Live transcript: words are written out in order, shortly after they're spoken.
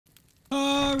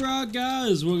Alright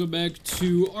guys, welcome back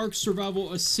to ARK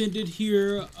Survival Ascended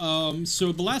here.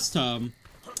 So the last time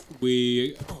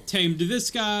we tamed this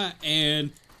guy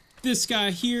and this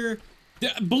guy here.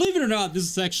 Believe it or not, this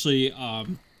is actually,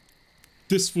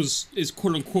 is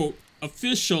quote unquote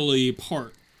officially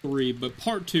part 3, but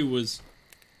part 2 was,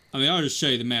 I mean, I'll just show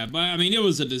you the map, but I mean, it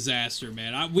was a disaster,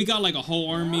 man. We got like a whole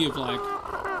army of like,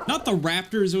 not the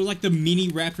Raptors, it was like the mini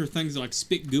Raptor things that like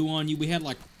spit goo on you. We had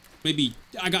like, maybe,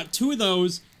 I got 2 of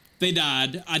those, they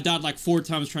died. I died like 4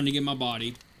 times trying to get my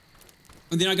body.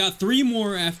 And then I got 3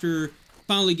 more after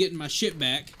finally getting my shit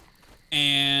back.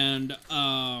 And,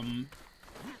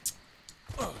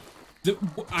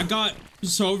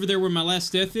 so over there where my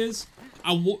last death is,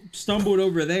 I stumbled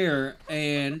over there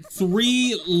and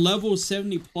 3 level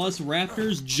 70 plus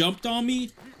Raptors jumped on me,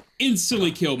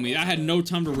 instantly killed me. I had no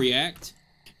time to react.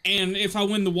 And if I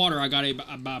win the water, I got ate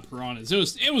by piranhas.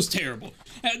 It was terrible.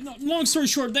 Long story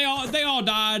short, they all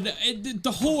died.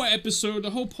 The whole episode, the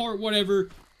whole part, whatever,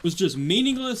 was just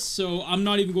meaningless. So I'm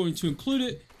not even going to include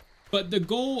it. But the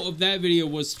goal of that video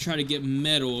was to try to get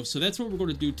metal. So that's what we're going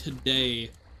to do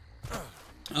today.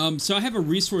 So I have a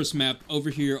resource map over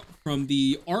here from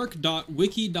the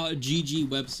ark.wiki.gg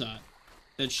website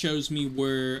that shows me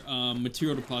where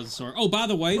material deposits are. Oh, by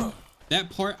the way, that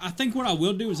part, I think what I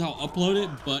will do is I'll upload it,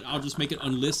 but I'll just make it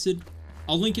unlisted.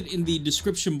 I'll link it in the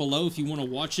description below if you want to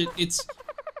watch it. It's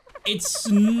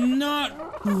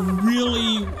not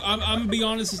really, I'm gonna be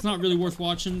honest, it's not really worth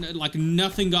watching. Like,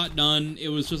 nothing got done. It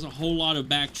was just a whole lot of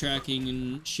backtracking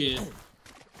and shit.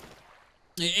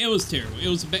 It was terrible. It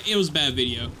was a bad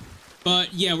video.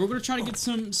 But yeah, we're gonna try to get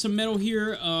some metal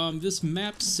here. This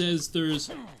map says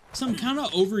there's some kind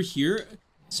of over here.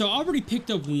 So I already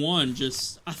picked up one,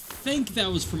 I think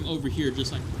that was from over here,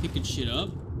 just like picking shit up.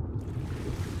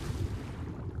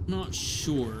 Not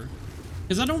sure.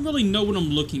 Because I don't really know what I'm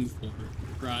looking for,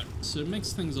 right? So it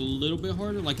makes things a little bit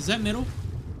harder. Like, is that metal?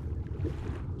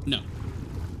 No.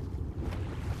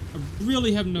 I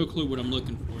really have no clue what I'm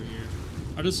looking for here.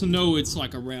 I just know it's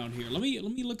like around here. Let me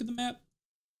look at the map.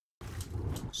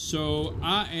 So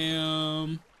I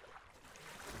am...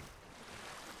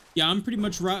 Yeah, I'm pretty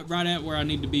much right at where I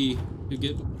need to be to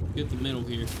get the metal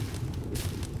here.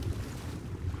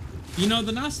 You know,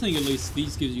 the nice thing, at least,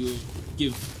 these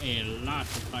give a lot of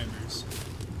fibers.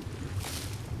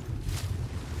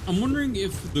 I'm wondering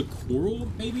if the coral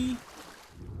maybe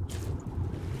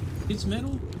is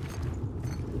metal.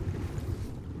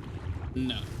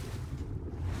 No,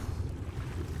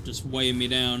 just weighing me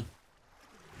down.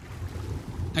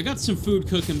 I got some food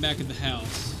cooking back at the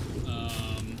house.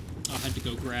 I had to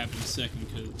go grab in a second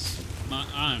because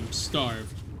I'm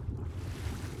starved.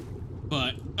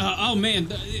 But, oh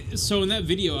man, so in that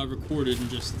video I recorded and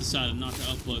just decided not to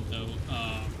upload though,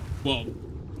 well,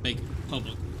 make it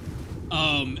public.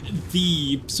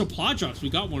 The supply drops, we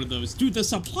got one of those. Dude, the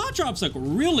supply drops like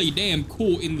really damn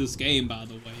cool in this game, by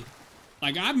the way.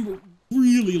 Like, I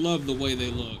really love the way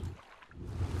they look.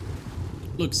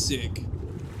 Looks sick.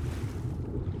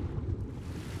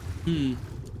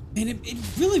 And it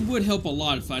really would help a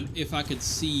lot if I could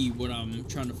see what I'm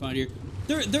trying to find here.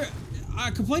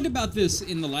 I complained about this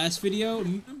in the last video.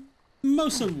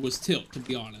 Most of it was tilt, to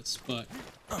be honest, but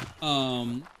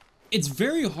it's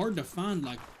very hard to find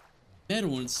like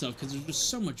metal and stuff because there's just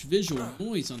so much visual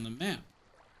noise on the map.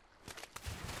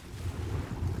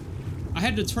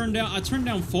 I turned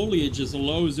down foliage as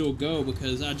low as it'll go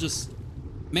because I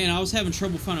was having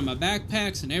trouble finding my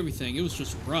backpacks and everything. It was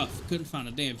just rough. Couldn't find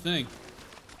a damn thing.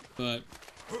 But,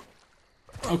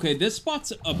 okay, this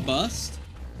spot's a bust.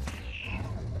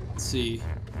 Let's see.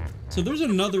 So there's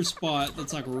another spot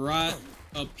that's like right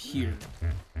up here.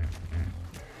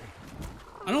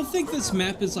 I don't think this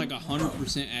map is like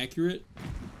 100% accurate.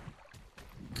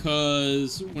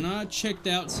 Because when I checked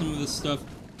out some of this stuff,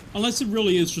 unless it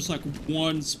really is just like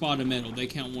one spot of metal, they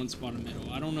count one spot of metal.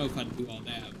 I don't know if I'd do all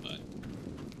that, but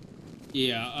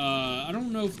yeah, I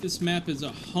don't know if this map is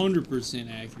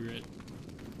 100% accurate.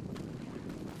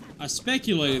 I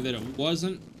speculated that it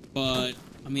wasn't, but,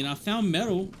 I mean, I found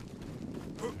metal.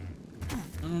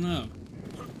 I don't know.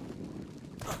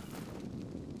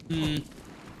 I'm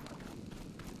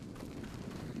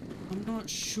not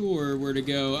sure where to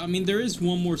go. I mean, there is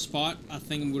one more spot I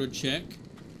think I'm going to check.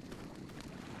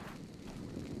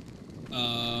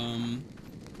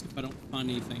 If I don't find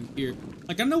anything here.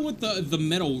 Like, I know what the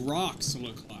metal rocks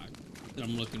look like that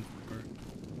I'm looking for.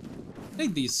 I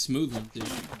think these smooth ones do.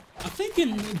 I think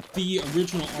in the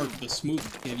original ARK, the smooth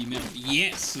gave you metal.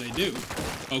 Yes, they do.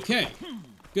 Okay.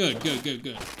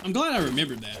 Good. I'm glad I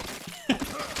remembered that.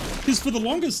 Because for the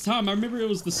longest time, I remember it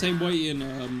was the same way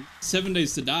in 7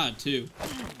 Days to Die, too.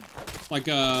 Like,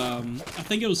 I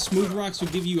think it was smooth rocks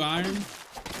would give you iron.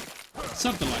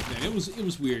 Something like that. It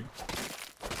was weird.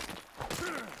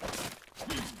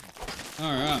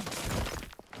 Alright.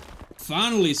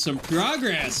 Finally, some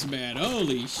progress, man.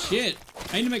 Holy shit.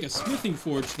 I need to make a smithing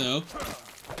forge, though.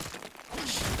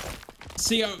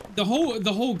 See, the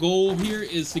whole goal here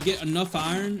is to get enough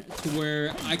iron to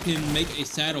where I can make a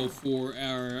saddle for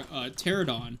our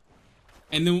pterodon.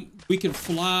 And then we can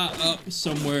fly up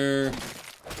somewhere,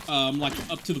 like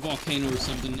up to the volcano or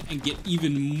something, and get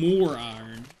even more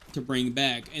iron to bring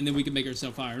back. And then we can make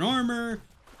ourselves iron armor.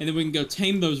 And then we can go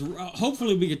tame those,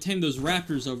 hopefully we can tame those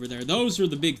raptors over there. Those are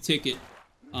the big ticket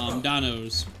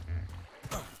dinos.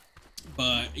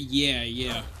 But,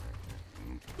 yeah.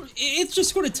 It's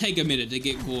just going to take a minute to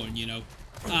get going, you know.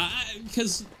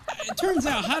 Because it turns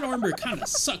out hide armor kind of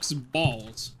sucks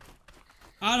balls.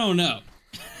 I don't know.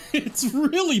 It's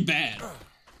really bad.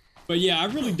 But yeah, I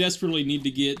really desperately need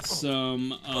to get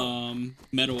some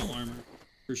metal armor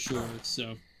for sure,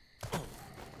 so.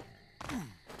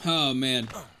 Oh, man.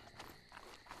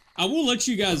 I will let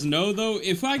you guys know, though,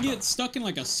 if I get stuck in,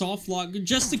 like, a soft lock,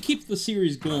 just to keep the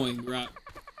series going, right?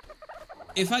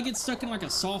 If I get stuck in, like, a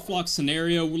soft lock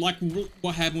scenario, like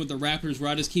what happened with the Raptors,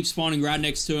 where I just keep spawning right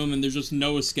next to them and there's just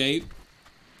no escape,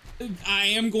 I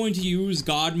am going to use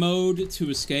God mode to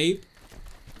escape,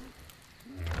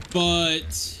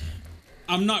 but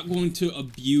I'm not going to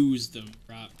abuse them,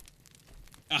 right?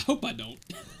 I hope I don't.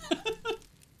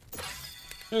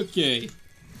 Okay.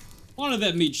 A lot of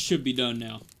that meat should be done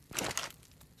now.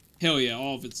 Hell yeah,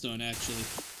 all of it's done, actually.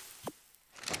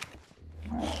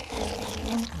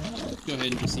 Let's go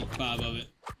ahead and just eat 5 of it.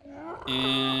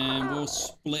 And we'll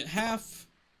split half.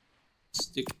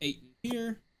 Stick 8 in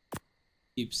here.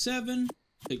 Keep 7.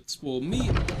 Take the spoiled meat.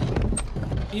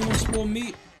 Any more spoiled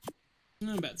meat?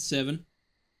 No, about 7.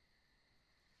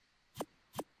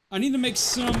 I need to make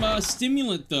some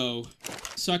stimulant, though.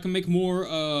 So I can make more,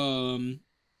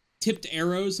 tipped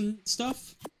arrows and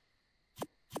stuff.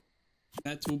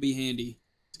 That will be handy.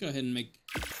 Let's go ahead and make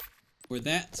for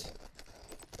that.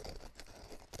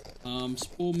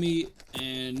 Spool meat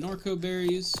and narco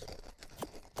berries.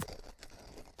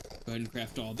 Go ahead and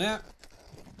craft all that.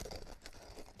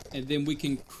 And then we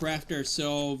can craft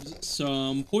ourselves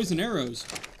some poison arrows.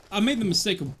 I made the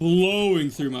mistake of blowing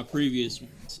through my previous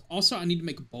ones. Also, I need to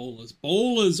make bolas.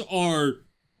 Bolas are...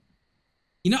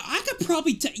 You know, I could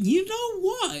probably... You know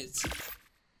what?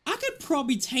 I could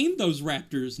probably tame those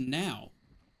raptors now.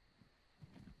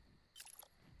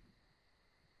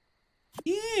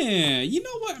 Yeah, you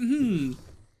know what?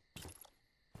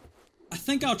 I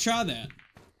think I'll try that.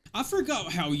 I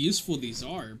forgot how useful these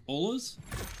are, bolas.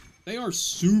 They are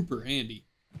super handy.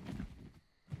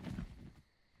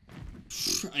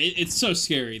 It's so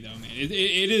scary, though, man. It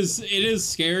is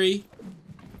scary,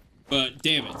 but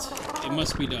damn it, it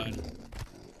must be done.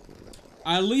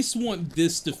 I at least want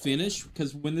this to finish,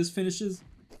 because when this finishes,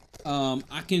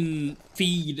 I can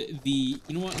feed the...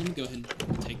 You know what? Let me go ahead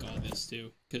and take all this,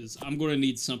 too, because I'm going to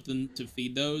need something to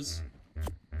feed those.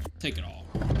 Take it all.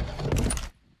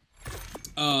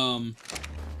 I'm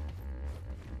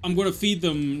going to feed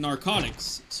them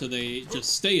narcotics, so they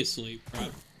just stay asleep,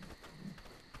 right?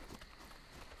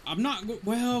 I'm not...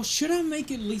 Well, should I make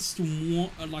at least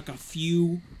one, like a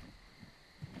few...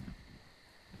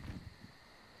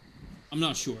 I'm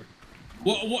not sure.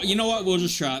 Well, you know what? We'll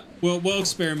just try it. We'll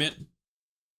experiment.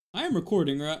 I am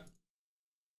recording, right?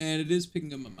 And it is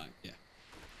picking up my mic, yeah.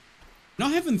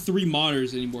 Not having 3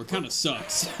 monitors anymore kind of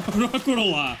sucks. I'm not gonna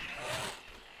lie.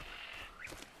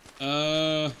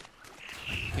 Okay,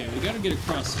 we gotta get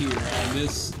across here. And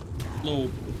this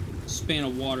little span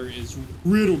of water is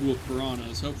riddled with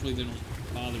piranhas. Hopefully they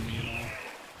don't bother me at all.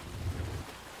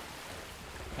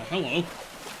 Oh, hello.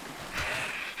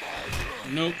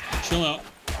 Nope, chill out.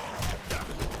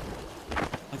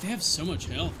 Like, they have so much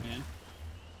health, man.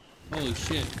 Holy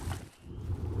shit.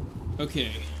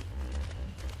 Okay.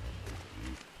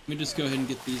 Let me just go ahead and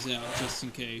get these out, just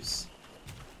in case.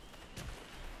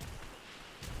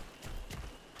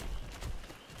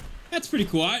 That's pretty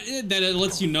cool. That it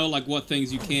lets you know, like, what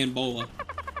things you can bola.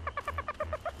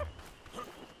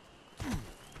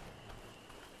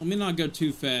 Let me not go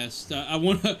too fast.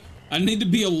 I need to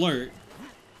be alert.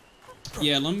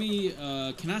 Yeah, let me,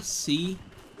 can I see?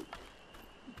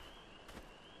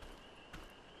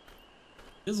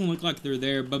 Doesn't look like they're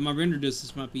there, but my render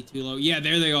distance might be too low. Yeah,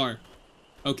 there they are.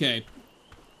 Okay.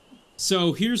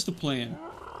 So, here's the plan.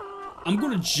 I'm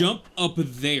gonna jump up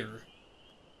there.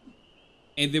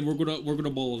 And then we're gonna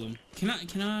bowl them. Can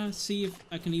I see if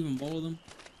I can even bowl them?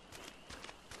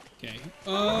 Okay.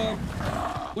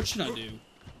 What should I do?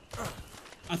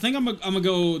 I think I'm gonna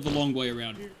go the long way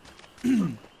around.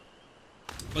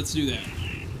 Let's do that.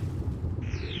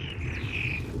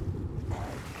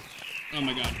 Oh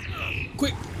my god.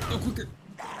 Quick! Go quicker!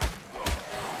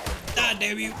 Ah,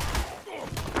 damn you!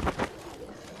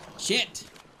 Shit!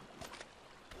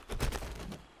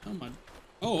 Oh my...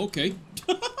 Oh, okay.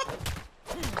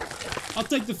 I'll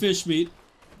take the fish meat.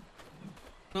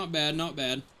 Not bad, not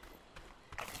bad.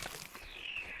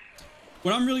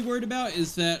 What I'm really worried about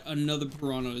is that another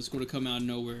piranha is going to come out of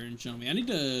nowhere and jump me. I need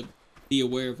to be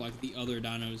aware of, like, the other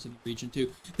dinos in the region,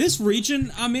 too. This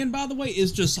region I'm in, by the way,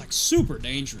 is just, like, super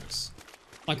dangerous.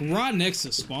 Like, right next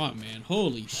to spawn, man.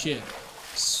 Holy shit.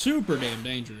 Super damn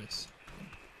dangerous.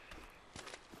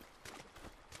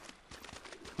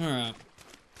 Alright.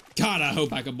 God, I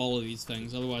hope I can bowl these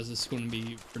things. Otherwise, this is going to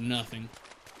be for nothing.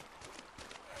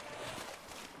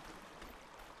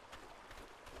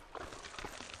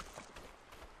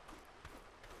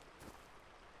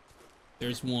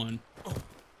 There's one.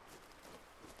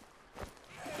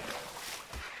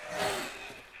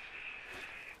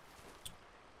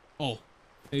 Oh.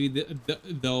 Maybe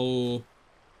they'll...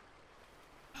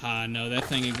 Ah, no, that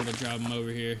thing ain't gonna drive them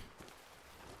over here.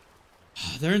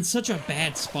 They're in such a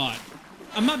bad spot.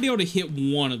 I might be able to hit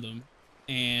one of them,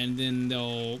 and then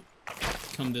they'll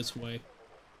come this way.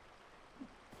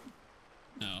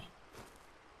 No.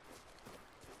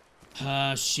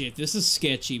 Ah, shit. This is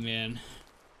sketchy, man.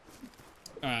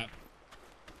 Alright.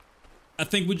 I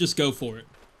think we just go for it.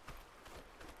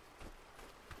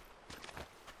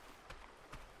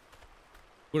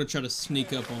 I'm gonna try to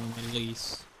sneak up on them at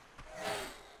least.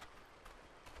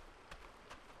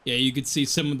 Yeah, you could see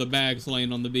some of the bags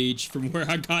laying on the beach from where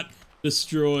I got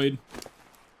destroyed.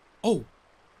 Oh!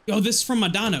 Oh, this is from my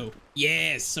dino.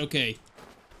 Yes, okay.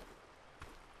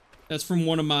 That's from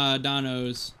one of my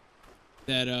dinos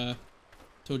that,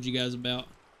 told you guys about.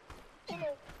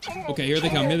 Okay, here they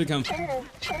come, here they come.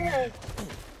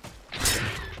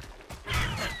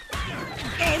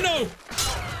 Oh, no!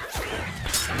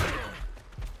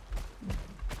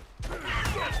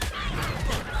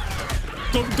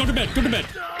 Go to bed, go to bed.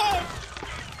 Oh!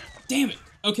 Damn it.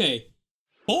 Okay.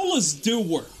 Bolas do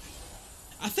work.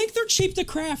 I think they're cheap to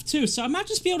craft too, so I might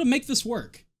just be able to make this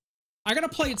work. I gotta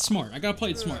play it smart. I gotta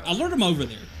play it smart. I lured them over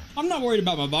there. I'm not worried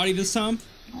about my body this time.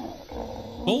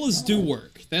 Bolas do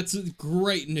work. That's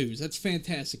great news. That's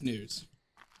fantastic news.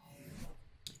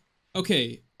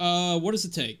 Okay, what does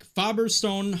it take? Fiber,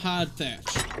 stone, hide,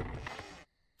 thatch.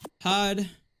 Hide.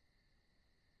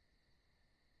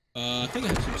 I think I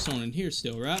have some stone in here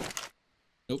still, right?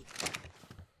 Nope.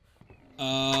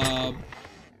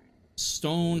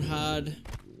 Stone, hide,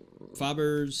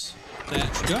 fibers,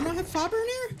 thatch. Do I not have fiber in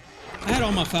here? I had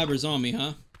all my fibers on me,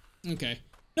 huh? Okay.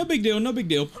 No big deal, no big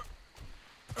deal.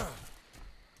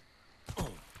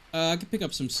 I can pick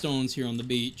up some stones here on the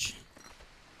beach.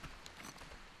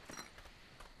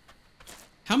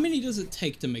 How many does it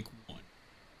take to make one?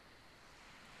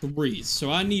 3,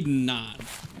 so I need 9.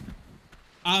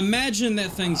 I imagine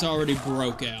that thing's already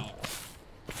broke out.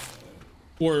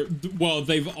 Or, well,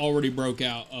 they've already broke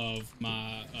out of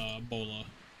my, bola.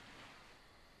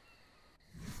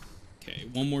 Okay,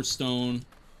 one more stone.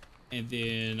 And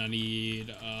then I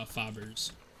need,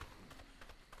 fibers.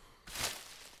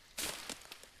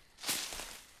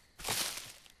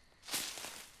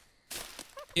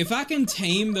 If I can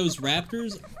tame those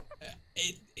raptors,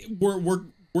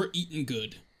 we're eating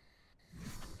good.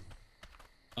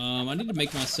 I need to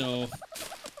make myself...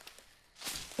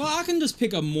 Well, I can just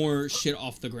pick up more shit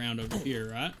off the ground over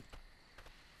here, right?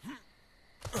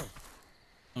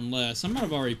 Unless, I might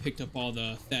have already picked up all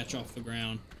the thatch off the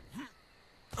ground.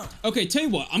 Okay, tell you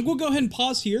what, I'm gonna go ahead and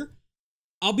pause here.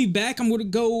 I'll be back. I'm gonna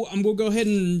go ahead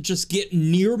and just get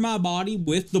near my body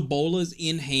with the bolas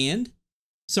in hand.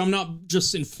 So I'm not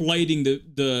just inflating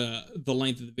the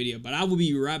length of the video, but I will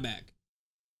be right back.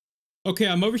 Okay,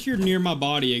 I'm over here near my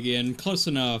body again, close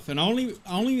enough, and I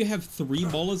only have 3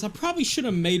 bolas. I probably should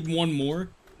have made one more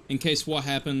in case what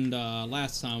happened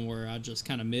last time where I just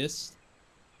kind of missed.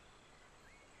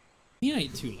 It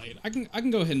ain't too late. I can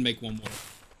go ahead and make one more,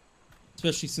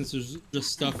 especially since there's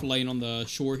just stuff laying on the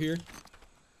shore here.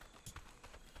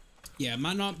 Yeah, it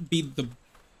might not be the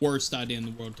worst idea in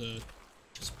the world to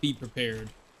just be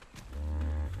prepared.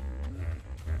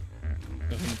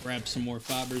 Go ahead and grab some more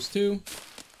fibers too.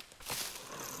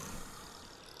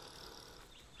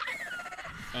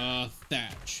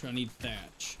 Thatch. I need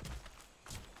thatch.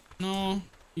 No,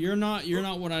 you're not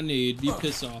what I need. You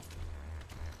piss off.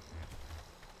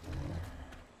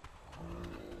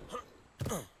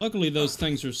 Luckily, those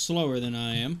things are slower than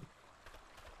I am.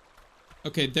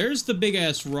 Okay, there's the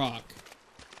big-ass rock.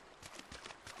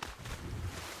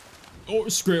 Oh,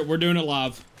 screw it. We're doing it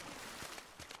live.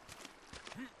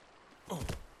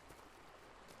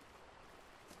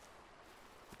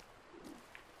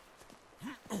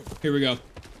 Here we go.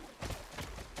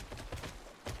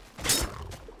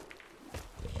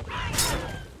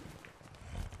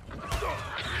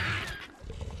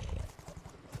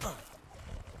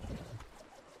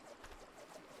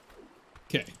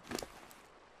 Okay.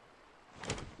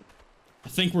 I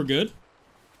think we're good.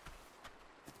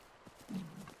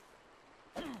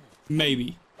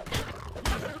 Maybe.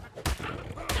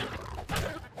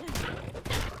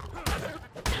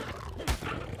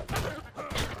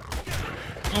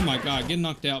 Oh my god, get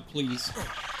knocked out, please.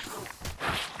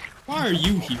 Why are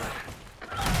you here?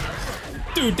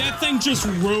 Dude, that thing just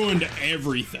ruined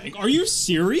everything. Are you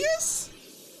serious?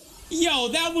 Yo,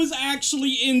 that was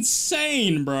actually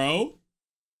insane, bro.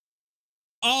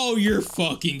 Oh, you're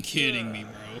fucking kidding me,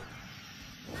 bro.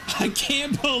 I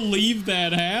can't believe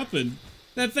that happened.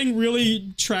 That thing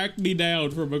really tracked me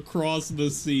down from across the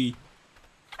sea.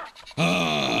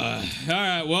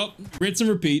 Alright, well, rinse and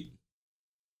repeat.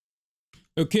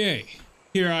 Okay,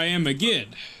 here I am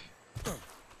again.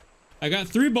 I got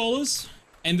 3 bolas,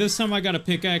 and this time I got a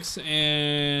pickaxe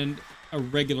and a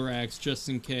regular axe just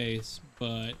in case,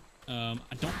 but I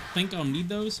don't think I'll need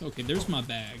those. Okay, there's my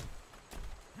bag.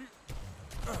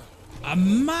 I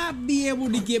might be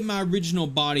able to get my original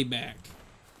body back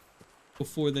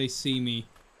before they see me.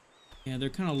 Yeah, they're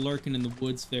kind of lurking in the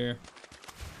woods there.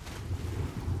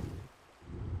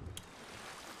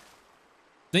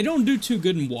 They don't do too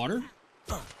good in water.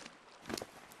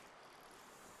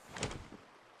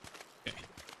 Okay.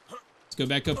 Let's go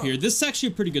back up here. This is actually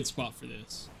a pretty good spot for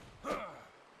this.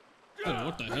 Oh,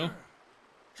 what the hell?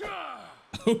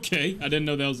 Okay, I didn't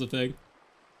know that was a thing.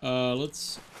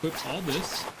 Let's equip all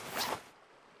this.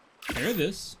 Repair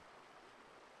this.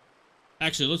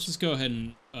 Actually, let's just go ahead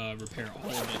and repair all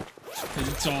of it, because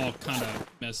it's all kind of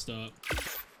messed up.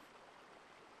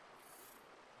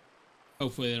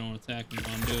 Hopefully they don't attack me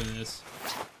while I'm doing this.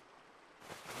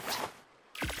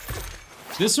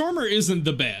 This armor isn't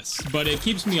the best, but it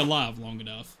keeps me alive long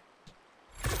enough.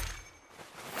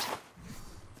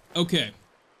 Okay.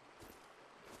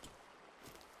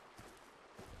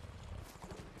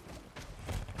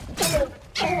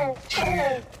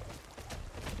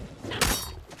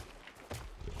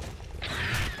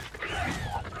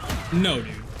 No,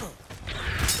 dude.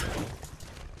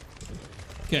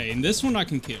 Okay, and this one I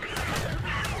can kill.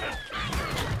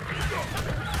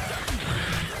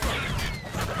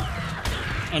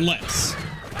 Unless.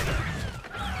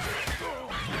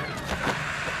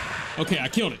 Okay, I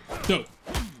killed it. Dope.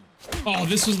 Oh,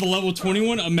 this was the level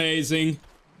 21? Amazing.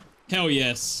 Hell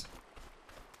yes.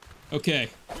 Okay.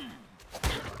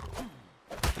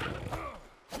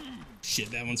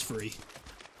 Shit, that one's free.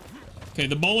 Okay,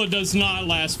 the bola does not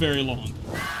last very long.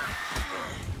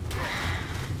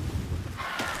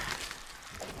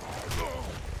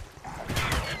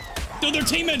 Dude, they're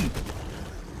teaming!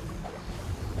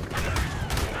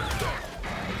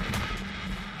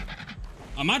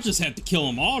 I might just have to kill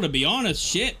them all, to be honest.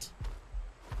 Shit.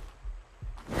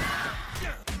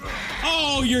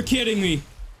 Oh, you're kidding me.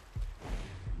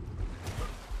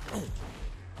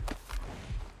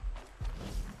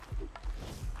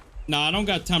 Nah, I don't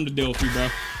got time to deal with you, bro.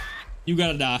 You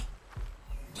gotta die.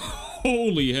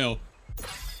 Holy hell.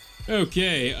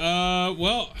 Okay,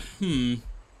 well,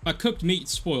 my cooked meat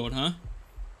spoiled, huh? I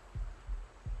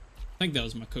think that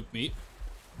was my cooked meat.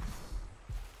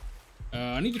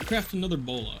 I need to craft another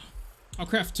bola. I'll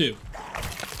craft 2.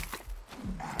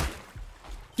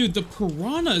 Dude, the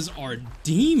piranhas are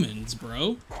demons,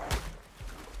 bro.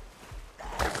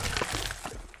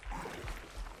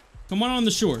 Come on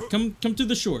the shore. Come to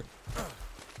the shore.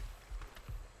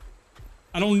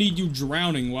 I don't need you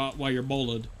drowning while you're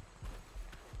bolted.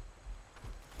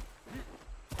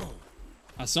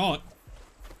 I saw it.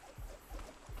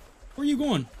 Where are you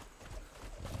going?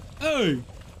 Hey!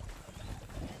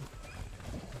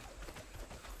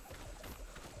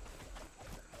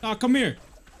 Ah, come here.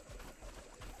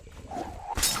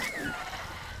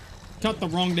 Cut the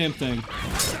wrong damn thing.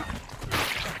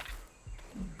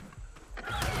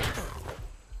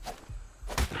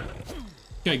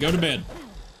 Okay, go to bed.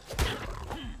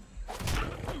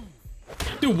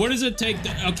 Dude, what does it take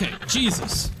to... Okay,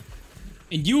 Jesus.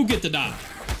 And you get to die.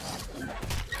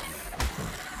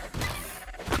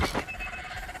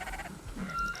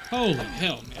 Holy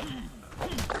hell, man.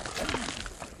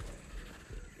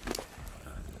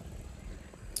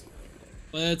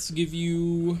 Let's give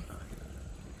you...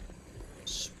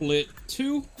 Split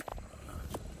 2.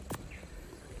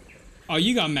 Oh,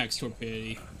 you got max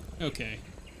torpidity. Okay.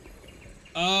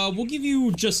 We'll give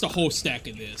you just a whole stack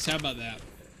of this. How about that?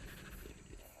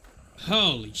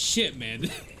 Holy shit, man.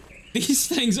 These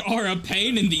things are a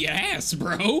pain in the ass,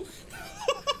 bro.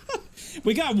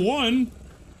 We got one.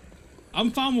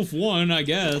 I'm fine with one, I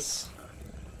guess.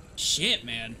 Shit,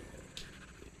 man.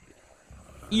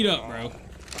 Eat up, bro.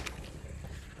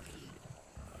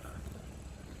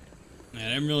 Man,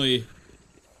 I didn't really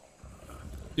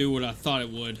do what I thought it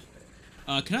would.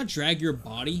 Can I drag your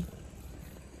body?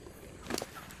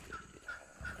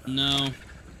 No.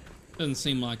 Doesn't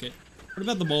seem like it. What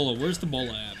about the bola? Where's the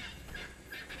bola at?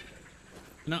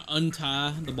 Can I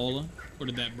untie the bola? Or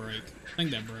did that break? I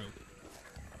think that broke.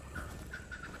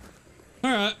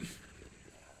 Alright.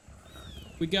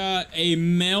 We got a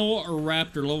male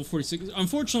raptor, level 46.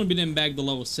 Unfortunately, we didn't bag the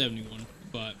level 71,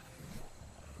 but,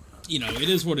 you know, it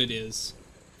is what it is.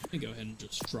 Let me go ahead and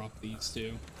just drop these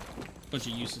two. Bunch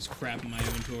of useless crap in my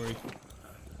inventory.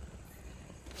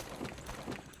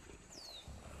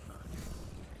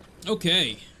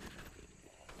 Okay.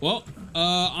 Well,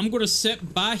 I'm gonna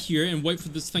sit by here and wait for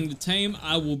this thing to tame.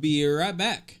 I will be right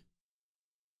back.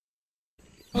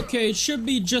 Okay, it should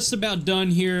be just about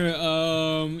done here.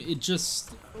 It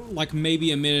just, like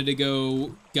maybe a minute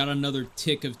ago, got another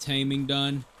tick of taming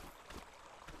done.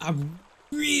 I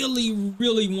really,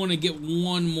 really want to get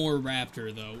one more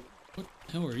raptor, though. What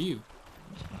the hell are you?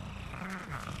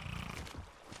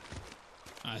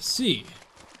 I see.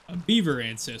 A beaver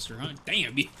ancestor, huh?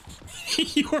 Damn,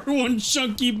 you're one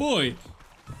chunky boy.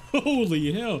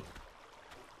 Holy hell.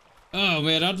 Oh,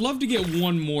 man, I'd love to get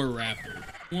one more raptor.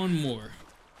 One more.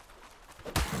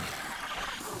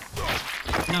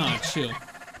 Nah, chill.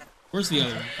 Where's the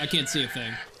other one? I can't see a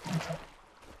thing.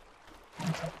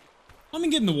 Let me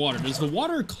get in the water. Does the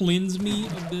water cleanse me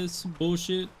of this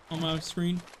bullshit on my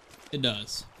screen? It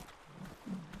does.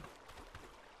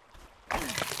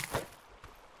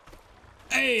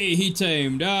 Hey, he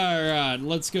tamed. Alright,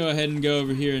 let's go ahead and go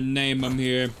over here and name him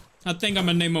here. I think I'm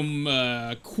gonna name him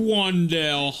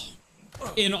Quandale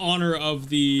in honor of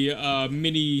the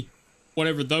mini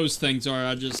whatever those things are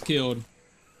I just killed.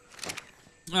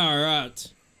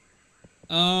 Alright.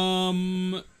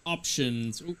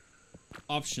 Options. Ooh.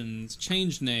 Options.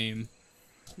 Change name.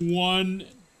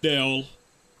 Quandale.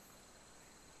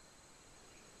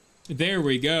 There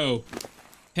we go.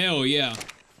 Hell yeah.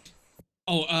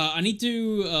 Oh, I need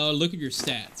to look at your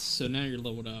stats. So now you're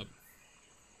leveled up.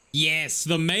 Yes,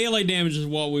 the melee damage is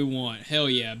what we want. Hell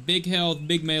yeah. Big health,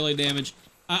 big melee damage.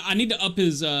 I need to up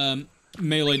his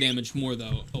melee damage more,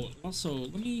 though. Oh, also,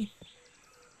 let me...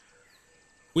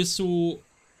 Whistle...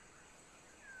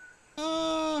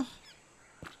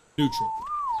 Neutral.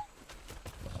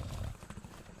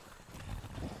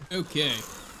 Okay.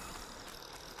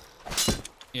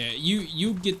 Yeah,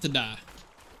 you get to die.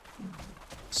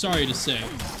 Sorry to say.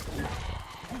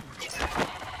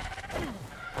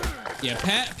 Yeah,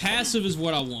 passive is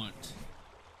what I want.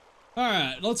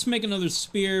 Alright, let's make another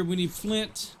spear. We need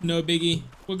flint. No biggie.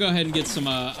 We'll go ahead and get some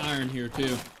iron here,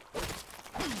 too.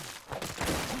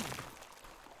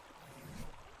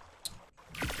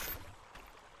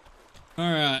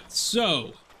 Alright,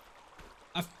 so...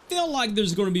 I feel like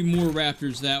there's going to be more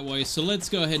raptors that way, so let's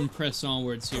go ahead and press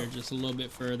onwards here just a little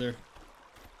bit further.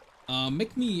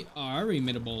 Make me... Oh, I already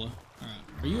made a bola. Alright,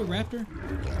 are you a raptor?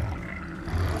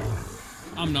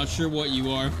 I'm not sure what you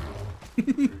are.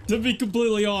 To be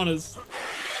completely honest.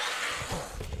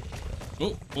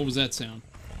 Oh, what was that sound?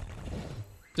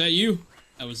 Is that you?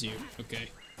 That was you. Okay.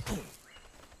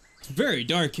 It's very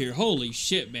dark here. Holy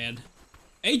shit, man.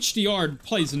 HDR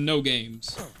plays no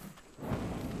games.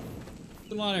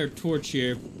 A lot of our torch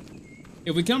here.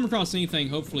 If we come across anything,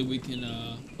 hopefully we can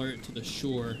lure it to the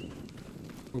shore,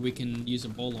 where we can use a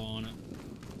bola on it.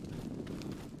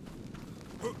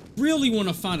 Really want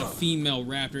to find a female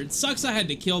raptor. It sucks I had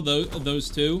to kill those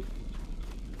two,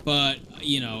 but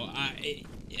you know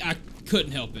I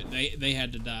couldn't help it. They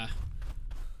had to die.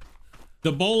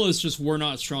 The bolas just were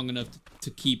not strong enough to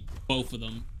keep both of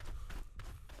them.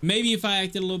 Maybe if I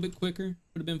acted a little bit quicker,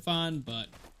 would have been fine. But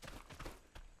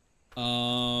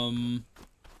oh,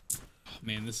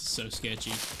 man, this is so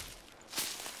sketchy.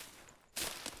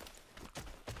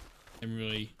 Didn't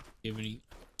really give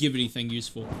anything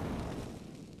useful.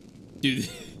 Dude,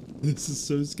 this is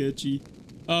so sketchy.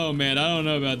 Oh man, I don't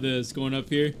know about this. Going up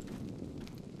here.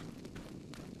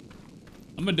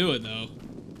 I'm gonna do it though.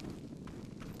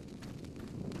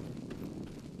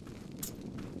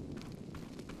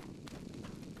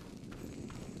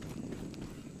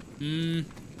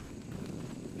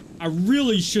 I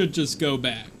really should just go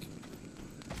back.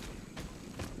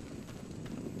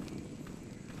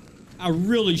 I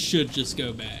really should just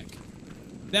go back.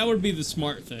 That would be the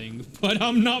smart thing, but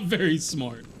I'm not very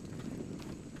smart.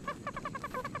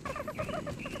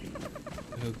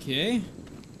 Okay.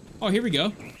 Oh, here we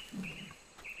go.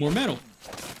 More metal.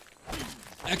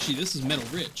 Actually, this is metal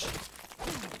rich.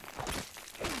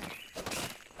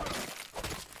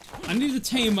 I need to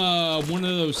tame one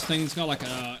of those things got like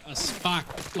a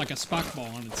Spock ball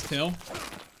on its tail.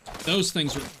 Those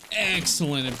things are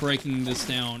excellent at breaking this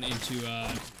down into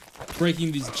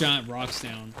breaking these giant rocks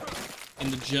down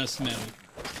into just metal.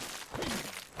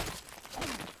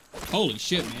 Holy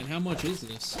shit, man! How much is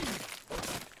this?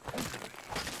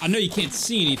 I know you can't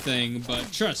see anything,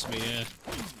 but trust me,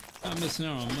 not missing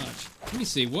out on much. Let me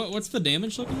see. What's the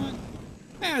damage looking like?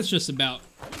 It's just about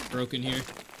broken here.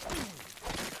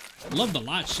 Love the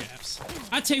light shafts.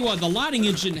 I tell you what, the lighting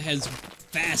engine has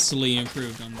vastly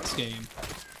improved on this game.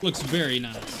 Looks very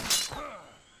nice.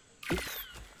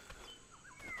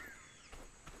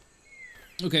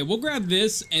 Okay, we'll grab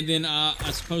this, and then I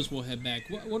suppose we'll head back.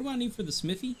 What do I need for the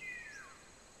smithy?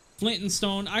 Flint and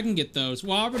stone. I can get those.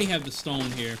 Well, I already have the stone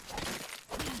here.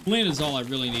 Flint is all I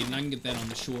really need, and I can get that on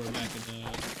the shore back at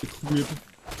the crib.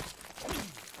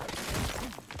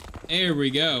 There we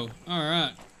go. All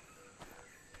right.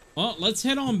 Well, let's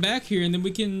head on back here, and then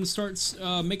we can start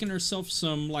making ourselves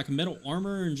some, like, metal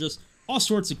armor and just all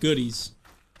sorts of goodies.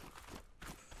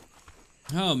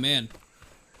 Oh, man.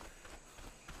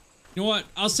 You know what?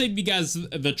 I'll save you guys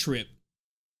the trip.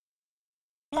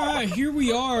 Alright, here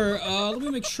we are. Let me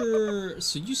make sure.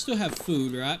 So, you still have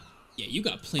food, right? Yeah, you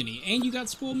got plenty. And you got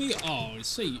spoiled meat? Oh,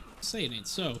 say it ain't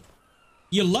so.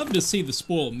 You love to see the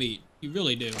spoiled meat. You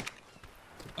really do.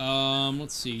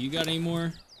 Let's see. You got any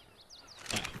more?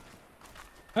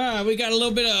 Alright, we got a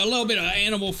little bit of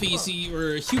animal feces,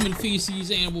 or human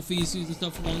feces, animal feces and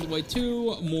stuff along the way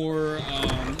too. More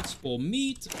spoiled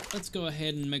meat. Let's go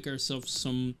ahead and make ourselves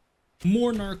some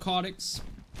more narcotics.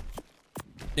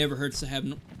 Never hurts to have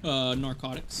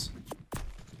narcotics.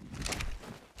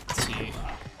 Let's see.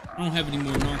 I don't have any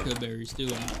more narco berries, do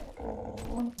I?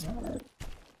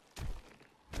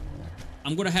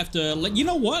 I'm gonna have to let you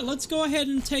know what. Let's go ahead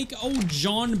and take old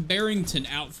John Barrington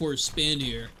out for a spin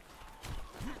here.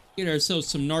 Get ourselves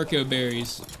some narco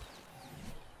berries.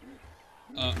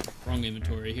 Wrong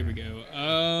inventory. Here we go.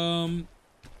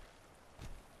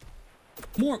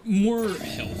 More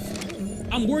health.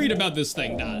 I'm worried about this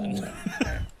thing dying.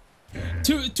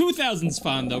 2,000's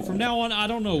fine though. From now on, I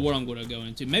don't know what I'm gonna go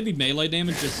into. Maybe melee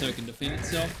damage just so it can defend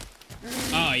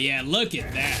itself. Oh yeah, look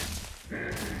at that.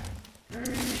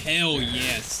 Hell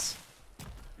yes.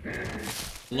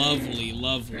 Lovely,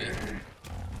 lovely.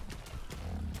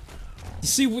 You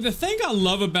see, well, the thing I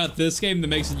love about this game that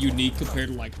makes it unique compared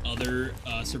to like other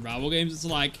survival games, it's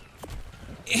like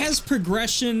it has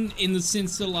progression in the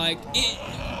sense that like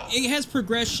it has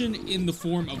progression in the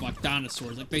form of like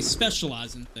dinosaurs. Like they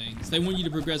specialize in things. They want you to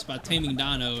progress by taming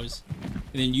dinos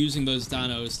and then using those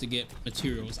dinos to get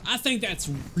materials. I think that's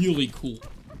really cool.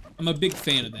 I'm a big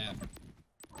fan of that.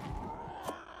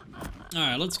 All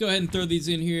right, let's go ahead and throw these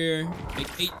in here. Make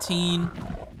 18.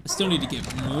 I still need to get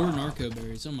more narco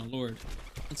berries. Oh my lord.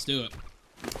 Let's do it.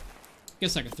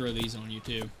 Guess I could throw these on you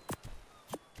too.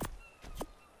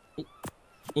 Oh,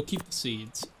 we'll keep the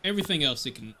seeds. Everything else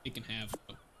it can have.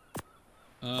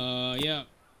 Yeah.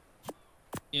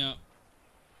 Yeah.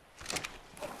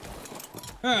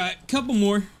 Alright, couple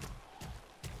more.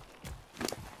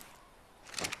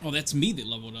 Oh, that's me that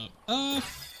leveled up.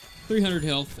 300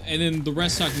 health, and then the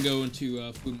rest I can go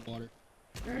into food and water.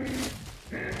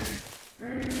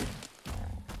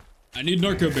 I need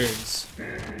narco berries.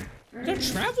 The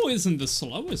travel isn't the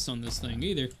slowest on this thing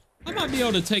either. I might be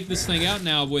able to take this thing out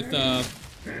now with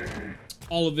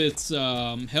all of its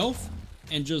health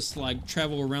and just like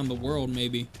travel around the world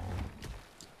maybe.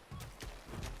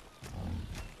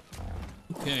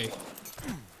 Okay.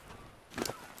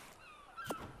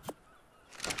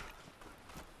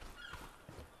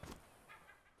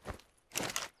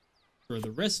 Throw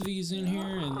the rest of these in here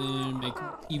and then make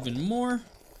even more.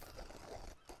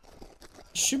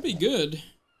 Should be good.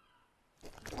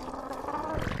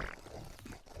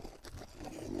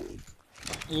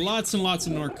 Lots and lots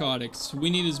of narcotics. We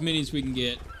need as many as we can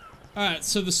get. Alright,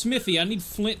 so the smithy. I need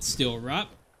flint still, right?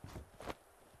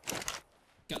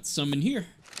 Got some in here.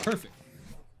 Perfect.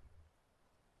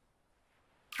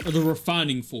 Or the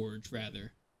refining forge,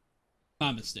 rather.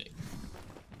 My mistake.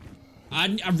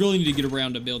 I really need to get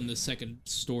around to building this second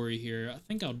story here. I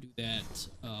think I'll do that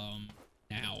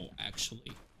now,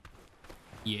 actually.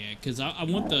 Yeah, because I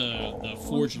want the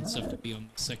forge and stuff to be on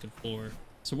the second floor.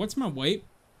 So what's my weight?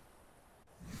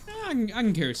 I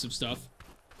can carry some stuff.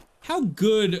 How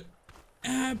good?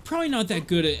 Probably not that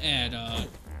good at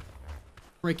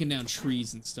breaking down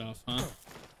trees and stuff, huh?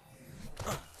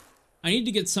 I need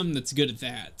to get something that's good at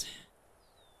that.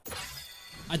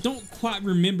 I don't quite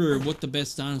remember what the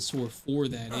best dinosaur for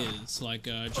that is. Like,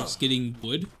 just getting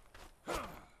wood.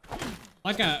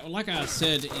 Like I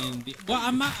said in the... Well,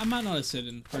 I might not have said it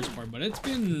in the first part, but it's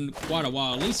been quite a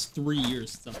while. At least 3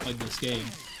 years since I played this game.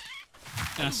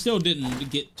 And I still didn't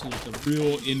get to like, the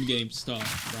real in-game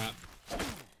stuff, right?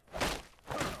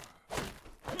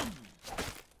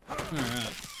 Alright.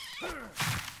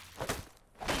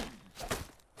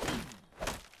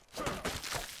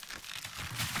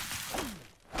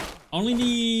 Only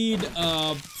need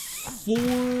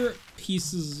 4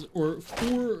 pieces or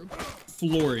 4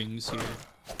 floorings here.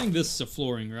 I think this is a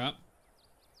flooring, right?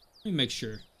 Let me make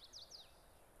sure.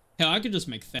 Hell, I could just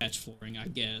make thatch flooring, I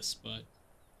guess, but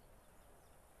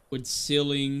wood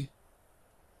ceiling.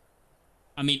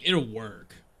 I mean, it'll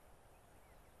work.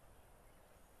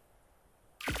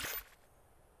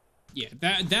 Yeah,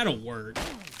 that'll work.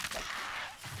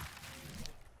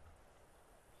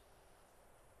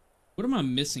 What am I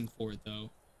missing for it,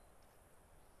 though?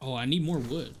 Oh, I need more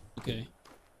wood. Okay.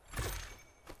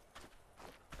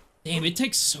 Damn, it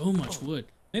takes so much wood.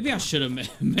 Maybe I should have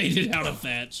made it out of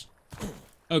thatch.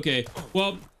 Okay,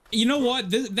 well, you know what?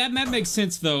 That map makes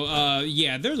sense, though.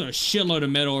 Yeah, there's a shitload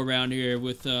of metal around here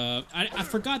with, I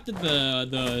forgot that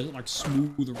the, like,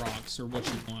 smooth rocks or what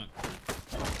you want.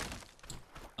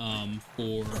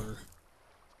 For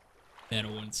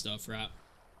metal and stuff, right?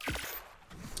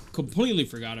 Completely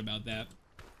forgot about that.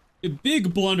 A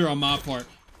big blunder on my part.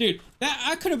 Dude, that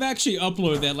I could have actually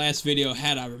uploaded that last video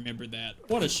had I remembered that.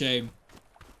 What a shame.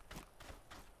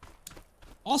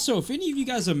 Also, if any of you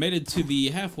guys have made it to the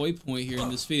halfway point here in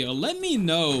this video, let me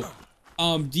know.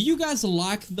 Do you guys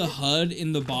like the HUD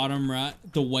in the bottom right,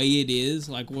 the way it is,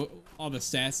 like all the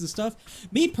stats and stuff?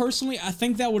 Me personally, I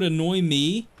think that would annoy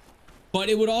me, but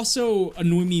it would also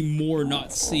annoy me more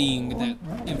not seeing that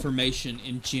information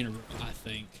in general, I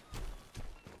think.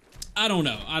 I don't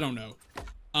know.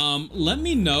 Let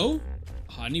me know.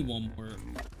 Oh, I need one more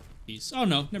piece. Oh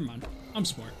no, never mind. I'm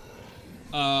smart.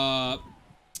 I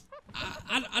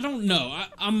don't know.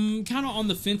 I'm kind of on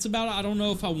the fence about it. I don't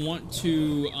know if I want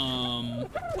to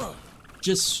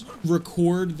just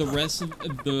record the rest of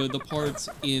the parts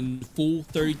in full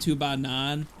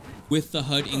 32:9 with the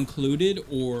HUD included,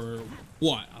 or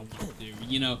what I want to do.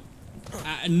 You know,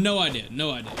 no idea.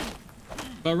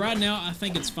 But right now, I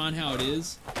think it's fine how it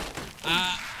is.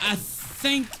 I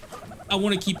think I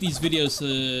want to keep these videos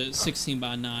to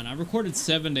 16:9. I recorded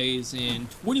 7 days in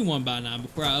 21:9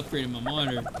 before I upgraded my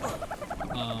monitor.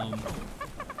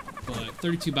 But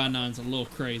 32:9 is a little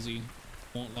crazy,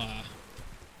 won't lie.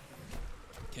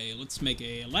 Okay, let's make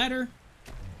a ladder.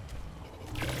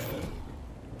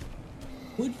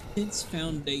 Wood fence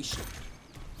foundation.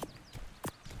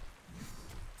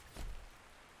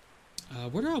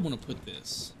 Where do I want to put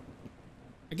this?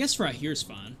 I guess right here is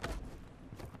fine.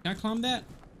 Can I climb that?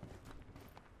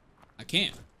 I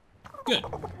can. Good.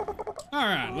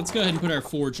 Alright, let's go ahead and put our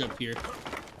forge up here.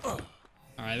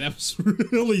 Alright, that was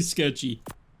really sketchy.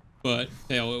 But,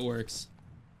 hell, it works.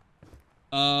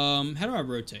 How do I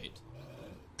rotate?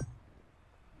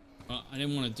 Well, I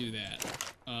didn't want to do that.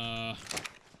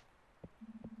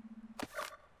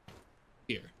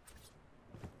 Here.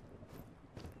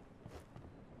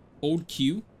 Hold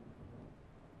Q.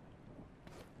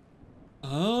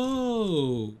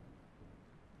 Oh.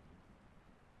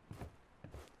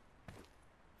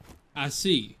 I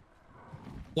see.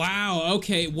 Wow,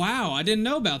 okay, wow, I didn't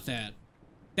know about that.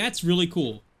 That's really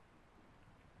cool.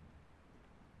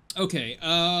 Okay,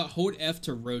 hold F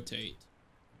to rotate.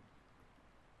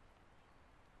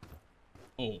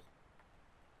 Oh.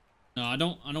 No, I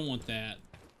don't want that.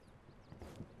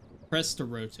 Press to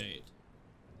rotate.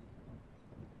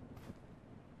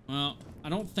 Well, I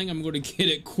don't think I'm going to get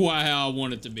it quite how I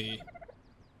want it to be.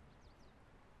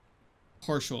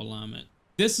 Partial alignment.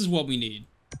 This is what we need.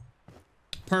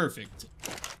 Perfect.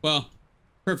 Well,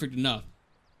 perfect enough.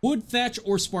 Wood, thatch,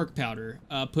 or spark powder.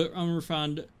 Put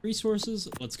unrefined resources.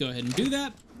 Let's go ahead and do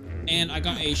that. And I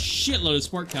got a shitload of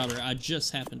spark powder I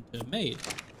just happened to have made.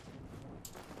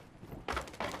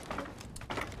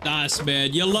 Nice,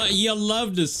 man. You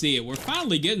love to see it. We're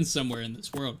finally getting somewhere in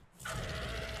this world.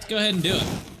 Let's go ahead and do it.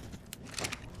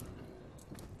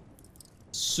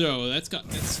 So that's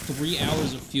 3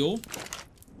 hours of fuel.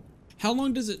 How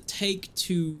long does it take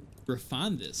to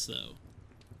refine this, though?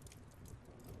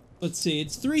 Let's see.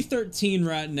 It's 3:13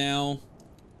 right now.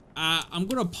 I'm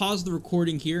gonna pause the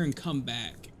recording here and come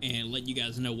back and let you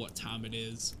guys know what time it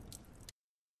is.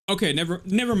 Okay,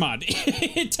 never mind.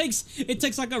 it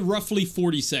takes like a roughly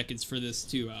 40 seconds for this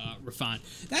to refine.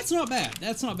 That's not bad.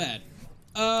 That's not bad.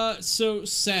 So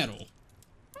saddle.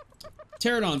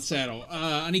 Pterodon saddle.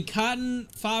 I need cotton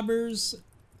fibers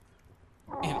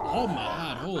and all my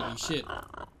hide. Holy shit.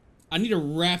 I need a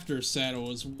raptor saddle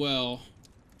as well.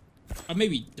 I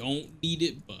maybe don't need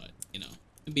it, but you know,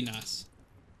 it'd be nice.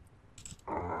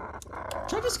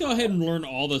 Should I just go ahead and learn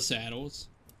all the saddles?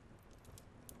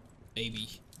 Maybe.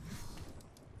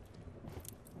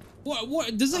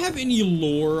 What does it have any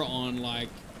lore on like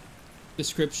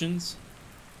descriptions?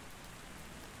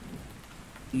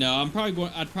 No, I'd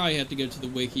probably have to go to the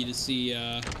wiki to see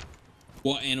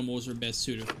what animals are best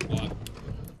suited for what.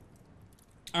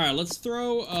 All right, let's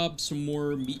throw up some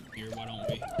more meat here. Why don't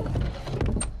we?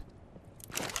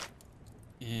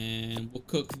 And we'll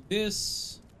cook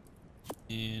this.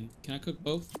 And can I cook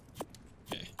both?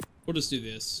 Okay, we'll just do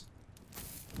this.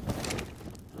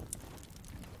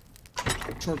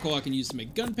 Charcoal I can use to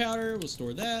make gunpowder. We'll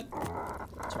store that.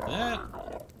 Store that.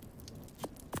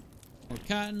 More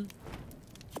cotton.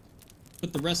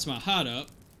 Put the rest of my hide up.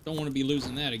 Don't want to be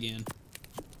losing that again.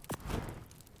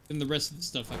 Then the rest of the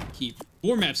stuff I can keep.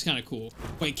 War map's kind of cool.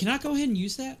 Wait, can I go ahead and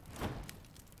use that?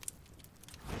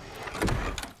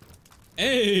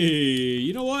 Hey,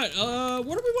 you know what? Where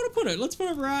do we want to put it? Let's put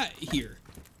it right here.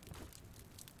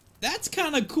 That's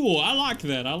kind of cool. I like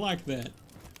that. I like that.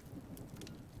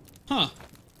 Huh.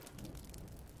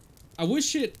 I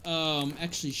wish it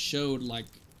actually showed like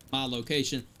my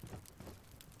location.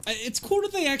 It's cool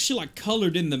that they actually like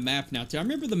colored in the map now too. I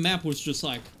remember the map was just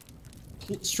like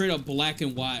straight up black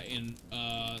and white in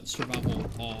Survival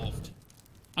Evolved.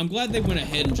 I'm glad they went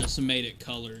ahead and just made it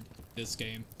colored this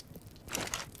game.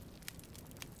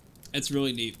 It's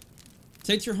really neat.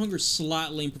 Takes your hunger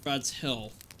slightly and provides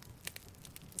health.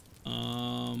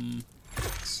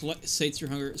 Sates your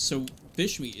hunger. So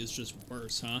fish meat is just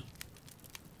worse, huh?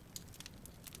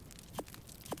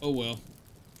 Oh well.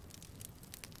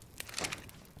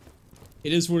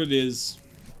 It is what it is.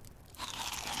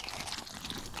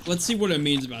 Let's see what it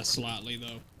means by slightly,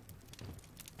 though.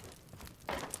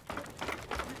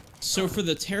 So for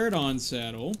the pterodon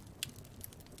saddle,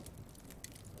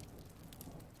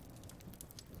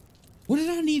 what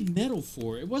did I need metal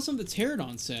for? It wasn't the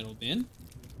pterodon saddle, then.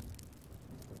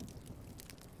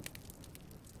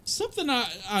 Something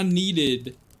I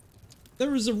needed. There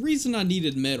was a reason I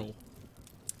needed metal.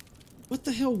 What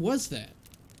the hell was that?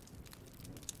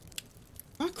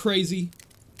 Am I crazy?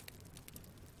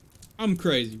 I'm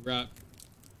crazy, right?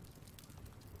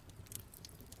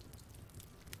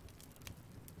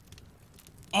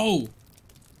 Oh!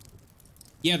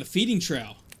 Yeah, the feeding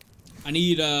trowel. I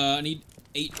need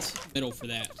 8 metal for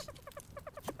that.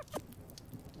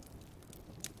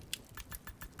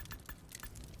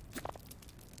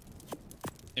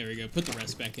 There we go. Put the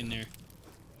rest back in there.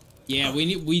 Yeah,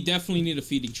 we definitely need a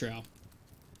feeding trowel.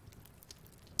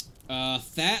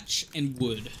 Thatch and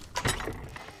wood.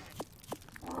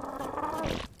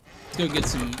 Let's go get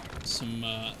some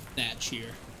thatch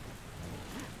here.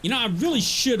 You know, I really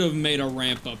should have made a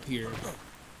ramp up here,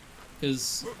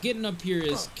 because getting up here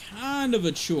is kind of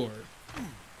a chore.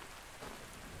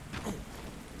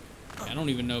 I don't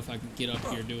even know if I can get up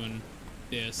here doing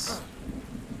this.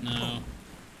 No.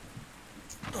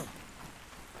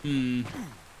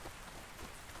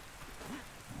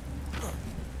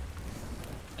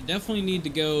 I definitely need to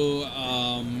go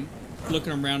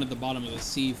looking around at the bottom of the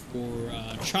sea for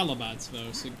trilobites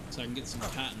though, so I can get some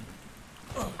cotton.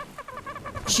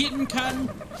 Chitin cotton?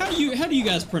 How do you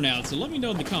guys pronounce it? Let me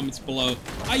know in the comments below.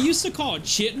 I used to call it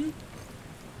chitin,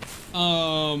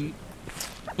 but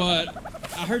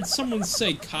I heard someone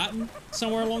say cotton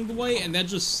somewhere along the way, and that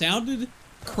just sounded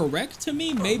correct to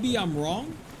me. Maybe I'm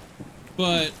wrong,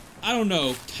 but I don't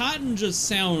know. Cotton just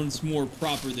sounds more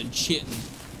proper than chitin.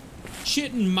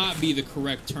 Chitin might be the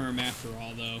correct term after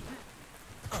all, though.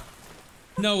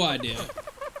 No idea.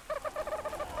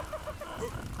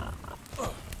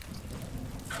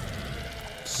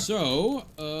 So,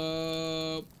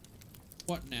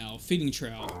 what now? Feeding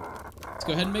trowel. Let's